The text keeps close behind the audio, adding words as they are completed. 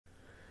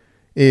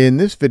In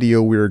this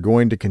video, we are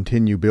going to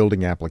continue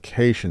building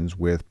applications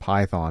with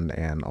Python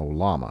and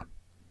Ollama.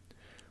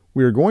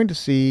 We are going to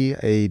see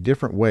a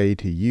different way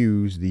to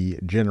use the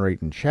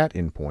generate and chat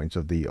endpoints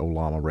of the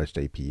Ollama REST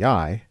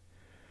API,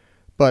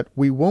 but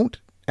we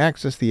won't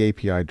access the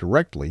API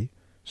directly,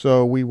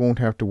 so we won't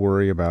have to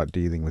worry about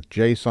dealing with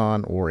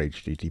JSON or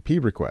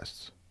HTTP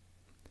requests.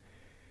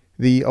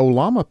 The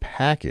Ollama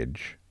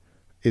package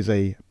is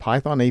a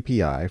Python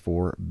API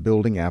for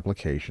building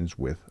applications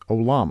with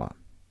Ollama.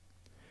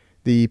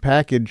 The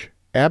package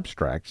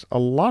abstracts a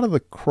lot of the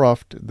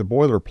cruft, the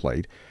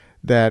boilerplate,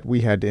 that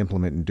we had to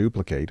implement and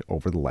duplicate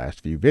over the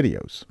last few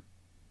videos.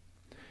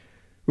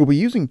 We'll be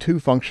using two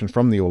functions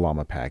from the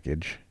Ollama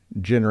package,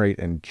 generate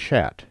and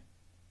chat.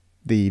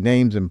 The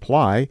names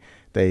imply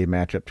they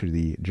match up to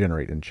the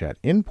generate and chat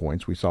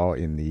endpoints we saw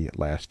in the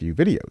last few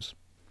videos.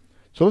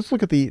 So let's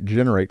look at the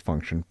generate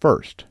function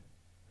first.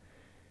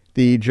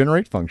 The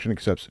generate function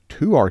accepts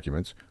two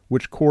arguments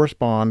which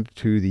correspond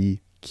to the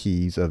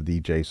keys of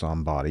the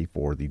JSON body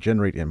for the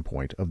generate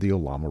endpoint of the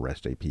Ollama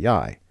REST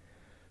API.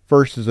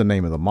 First is the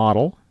name of the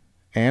model,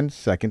 and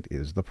second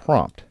is the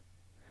prompt.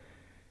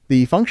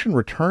 The function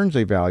returns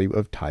a value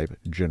of type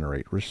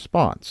generate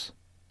response.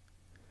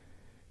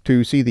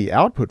 To see the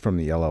output from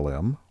the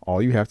LLM,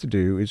 all you have to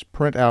do is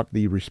print out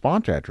the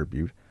response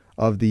attribute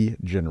of the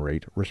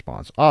generate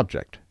response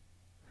object.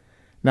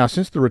 Now,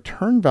 since the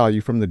return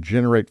value from the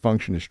generate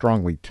function is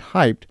strongly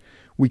typed,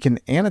 we can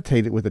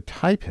annotate it with a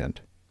type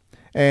hint,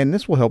 and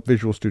this will help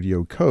Visual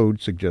Studio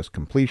Code suggest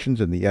completions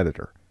in the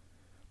editor.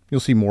 You'll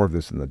see more of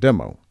this in the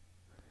demo.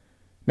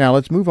 Now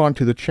let's move on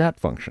to the chat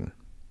function.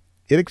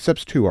 It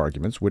accepts two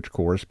arguments which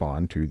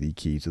correspond to the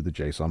keys of the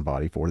JSON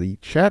body for the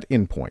chat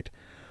endpoint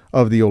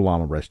of the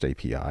Ollama REST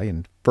API,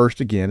 and first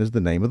again is the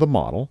name of the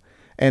model,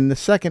 and the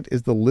second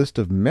is the list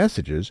of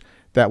messages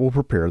that will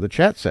prepare the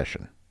chat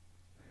session.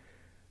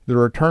 The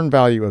return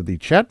value of the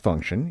chat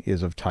function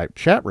is of type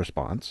chat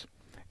response,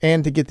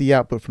 and to get the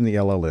output from the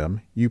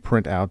LLM, you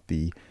print out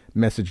the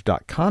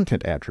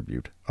message.content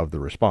attribute of the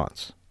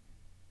response.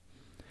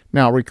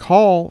 Now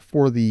recall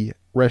for the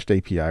REST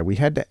API, we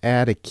had to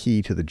add a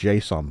key to the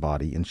JSON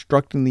body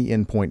instructing the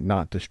endpoint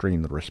not to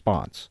stream the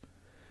response.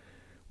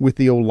 With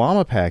the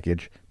Ollama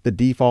package, the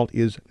default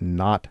is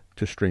not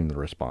to stream the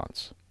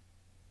response.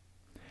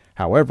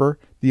 However,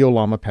 the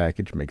Ollama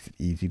package makes it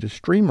easy to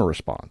stream a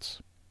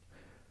response.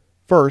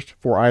 First,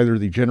 for either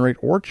the generate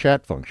or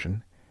chat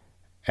function,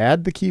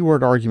 add the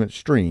keyword argument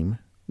stream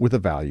with a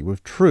value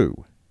of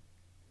true.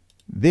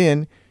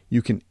 Then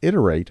you can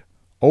iterate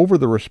over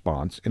the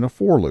response in a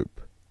for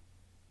loop.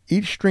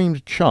 Each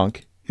streamed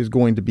chunk is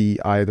going to be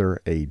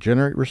either a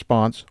generate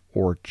response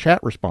or chat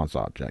response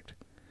object.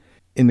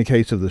 In the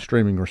case of the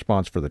streaming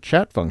response for the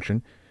chat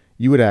function,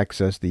 you would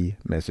access the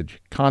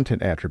message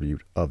content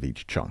attribute of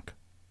each chunk.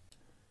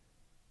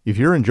 If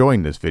you're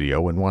enjoying this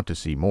video and want to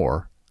see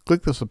more,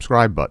 click the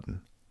subscribe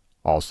button.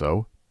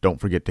 Also,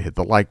 don't forget to hit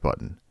the like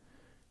button.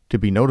 To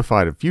be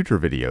notified of future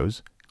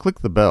videos, click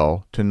the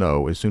bell to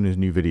know as soon as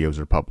new videos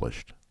are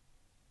published.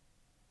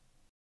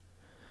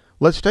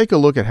 Let's take a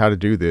look at how to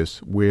do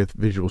this with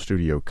Visual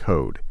Studio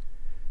Code.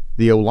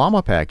 The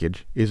Ollama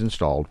package is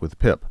installed with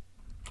pip.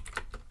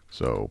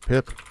 So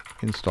pip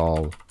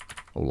install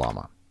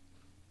Ollama.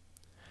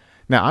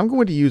 Now I'm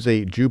going to use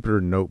a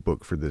Jupyter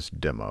Notebook for this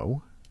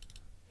demo.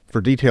 For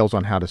details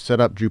on how to set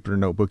up Jupyter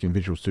Notebook in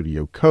Visual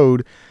Studio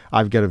Code,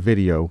 I've got a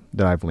video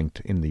that I've linked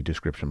in the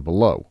description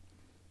below.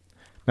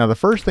 Now the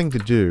first thing to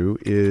do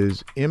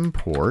is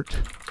import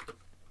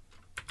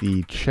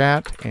the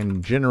chat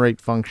and generate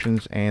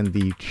functions and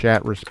the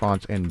chat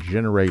response and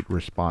generate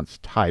response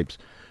types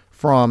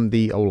from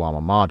the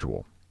Ollama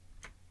module.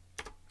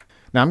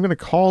 Now I'm going to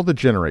call the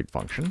generate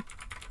function.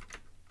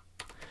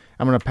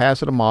 I'm going to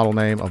pass it a model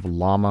name of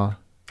Llama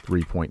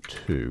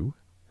 3.2.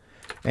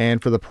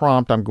 And for the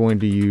prompt, I'm going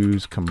to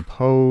use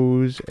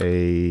compose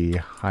a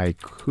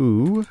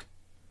haiku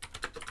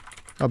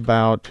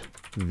about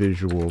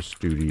Visual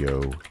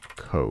Studio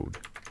Code.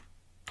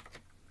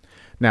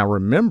 Now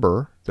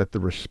remember that the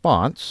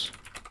response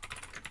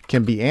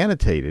can be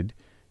annotated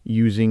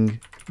using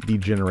the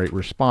generate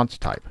response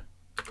type.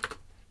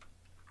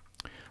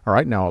 All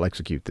right, now I'll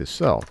execute this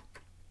cell.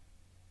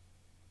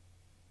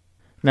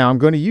 Now I'm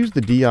going to use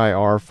the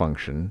dir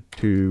function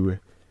to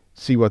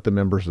see what the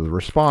members of the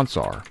response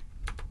are.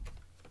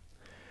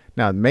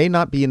 Now, it may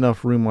not be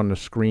enough room on the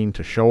screen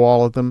to show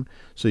all of them,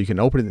 so you can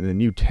open it in a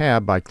new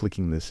tab by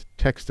clicking this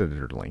text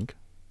editor link.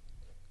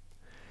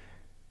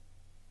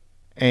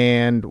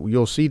 And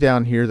you'll see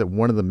down here that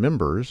one of the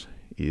members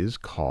is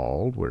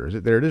called, where is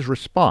it? There it is,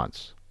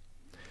 response.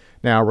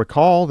 Now,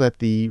 recall that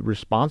the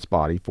response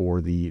body for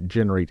the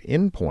generate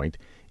endpoint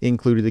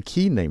included a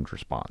key named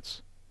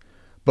response.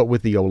 But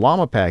with the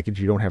Ollama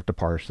package, you don't have to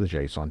parse the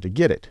JSON to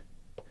get it.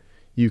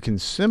 You can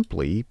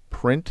simply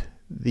print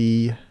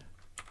the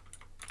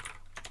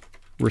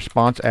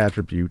response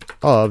attribute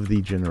of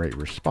the generate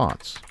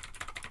response.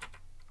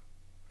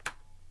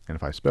 And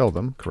if I spell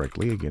them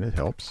correctly, again, it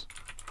helps.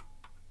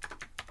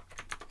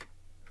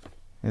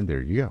 And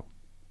there you go.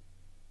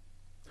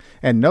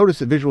 And notice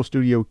that Visual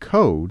Studio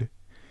Code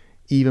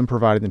even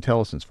provided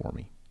IntelliSense for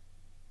me.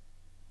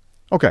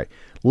 Okay,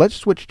 let's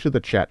switch to the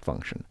chat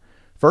function.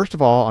 First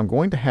of all, I'm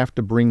going to have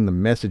to bring the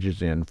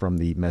messages in from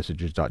the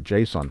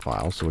messages.json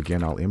file. So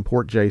again, I'll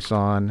import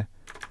JSON,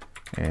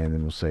 and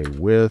then we'll say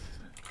with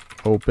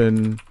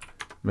open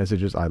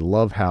messages. I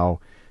love how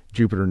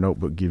Jupyter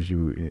Notebook gives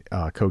you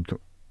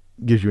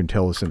gives you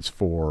IntelliSense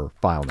for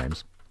file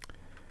names.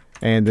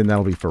 And then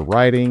that'll be for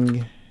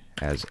writing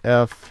as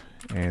F,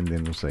 and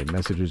then we'll say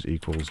messages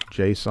equals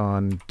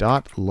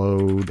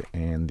JSON.load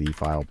and the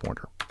file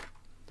pointer.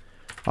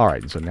 All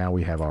right, so now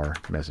we have our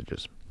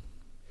messages.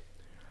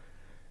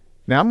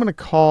 Now I'm going to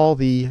call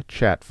the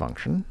chat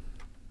function.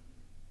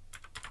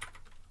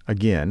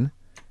 Again,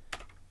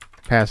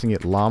 passing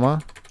it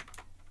llama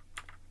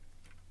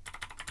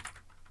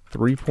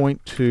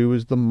 3.2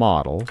 is the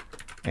model,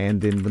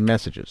 and then the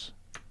messages.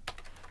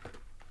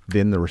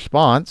 Then the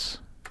response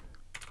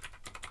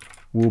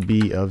will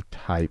be of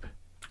type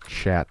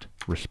chat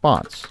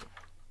response.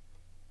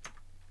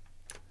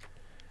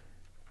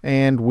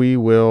 And we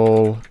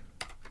will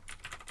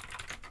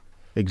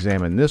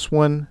examine this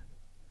one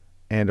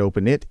and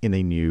open it in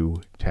a new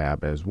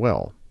tab as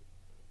well.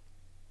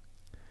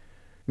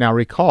 Now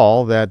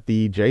recall that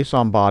the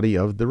JSON body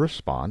of the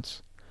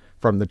response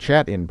from the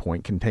chat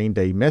endpoint contained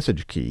a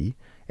message key,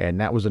 and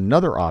that was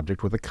another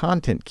object with a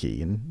content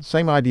key, and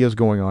same idea is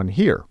going on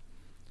here.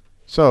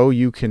 So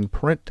you can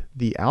print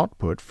the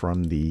output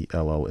from the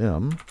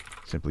LLM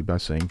simply by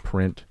saying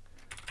print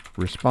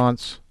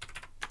response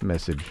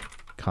message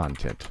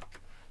content.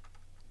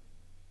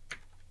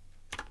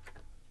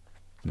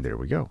 And there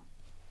we go.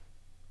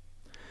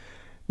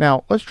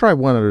 Now let's try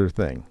one other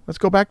thing. Let's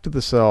go back to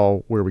the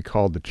cell where we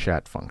called the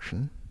chat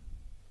function,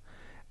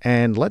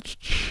 and let's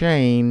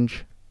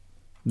change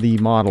the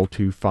model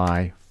to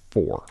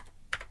phi4.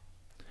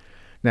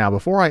 Now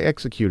before I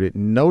execute it,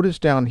 notice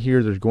down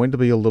here there's going to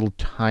be a little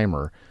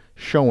timer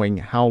showing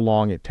how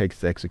long it takes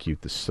to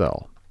execute the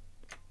cell.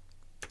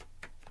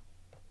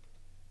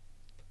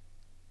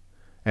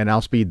 And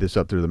I'll speed this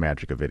up through the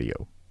magic of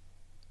video.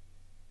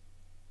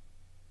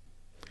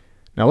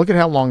 Now look at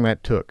how long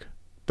that took.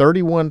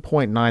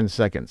 31.9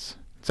 seconds.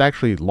 It's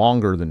actually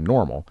longer than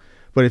normal,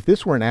 but if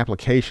this were an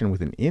application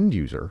with an end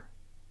user,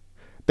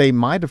 they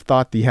might have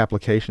thought the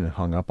application had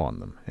hung up on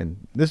them.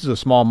 And this is a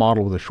small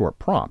model with a short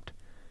prompt.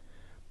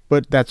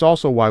 But that's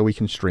also why we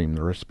can stream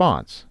the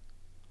response.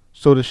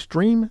 So to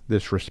stream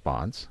this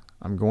response,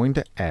 I'm going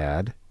to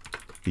add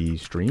the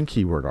stream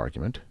keyword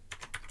argument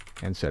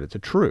and set it to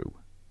true.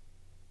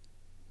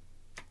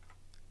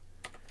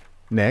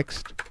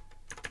 Next,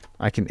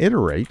 I can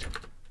iterate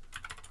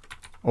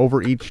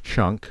over each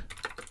chunk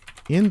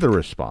in the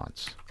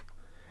response.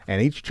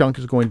 And each chunk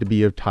is going to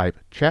be of type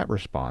chat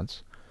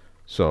response.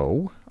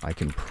 So I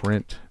can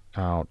print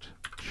out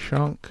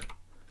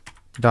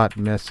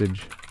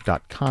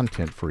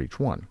chunk.message.content for each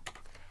one.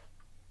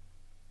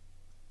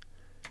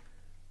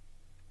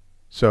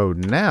 So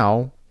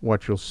now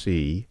what you'll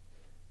see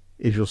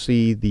is you'll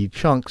see the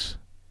chunks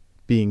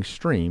being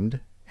streamed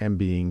and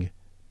being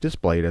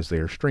displayed as they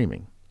are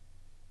streaming.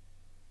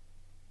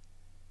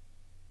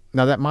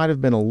 Now that might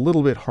have been a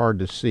little bit hard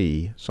to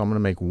see, so I'm going to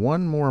make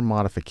one more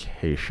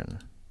modification.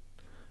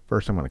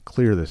 First I'm going to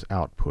clear this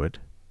output.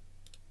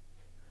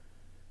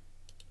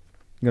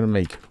 I'm going to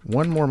make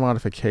one more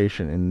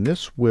modification, and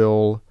this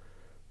will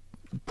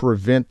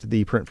prevent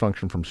the print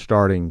function from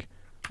starting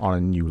on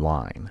a new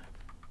line.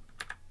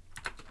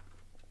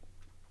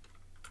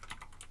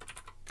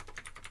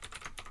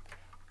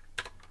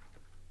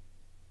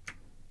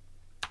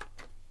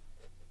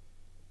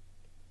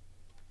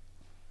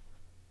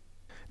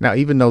 Now,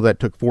 even though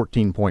that took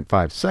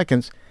 14.5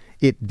 seconds,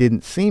 it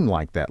didn't seem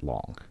like that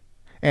long.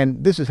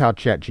 And this is how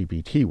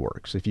ChatGPT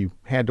works. If you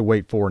had to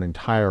wait for an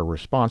entire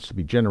response to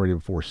be generated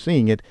before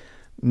seeing it,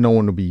 no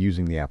one would be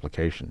using the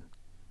application.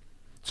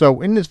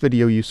 So in this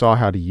video, you saw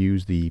how to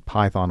use the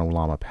Python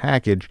Ollama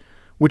package,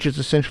 which is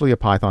essentially a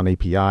Python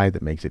API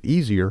that makes it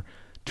easier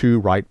to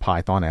write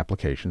Python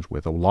applications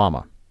with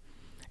Ollama.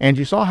 And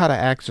you saw how to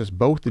access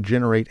both the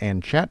generate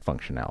and chat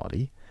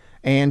functionality,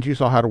 and you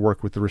saw how to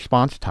work with the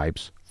response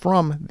types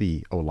from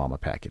the Ollama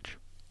package.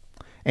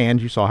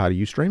 And you saw how to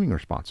use streaming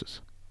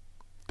responses.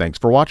 Thanks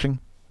for watching.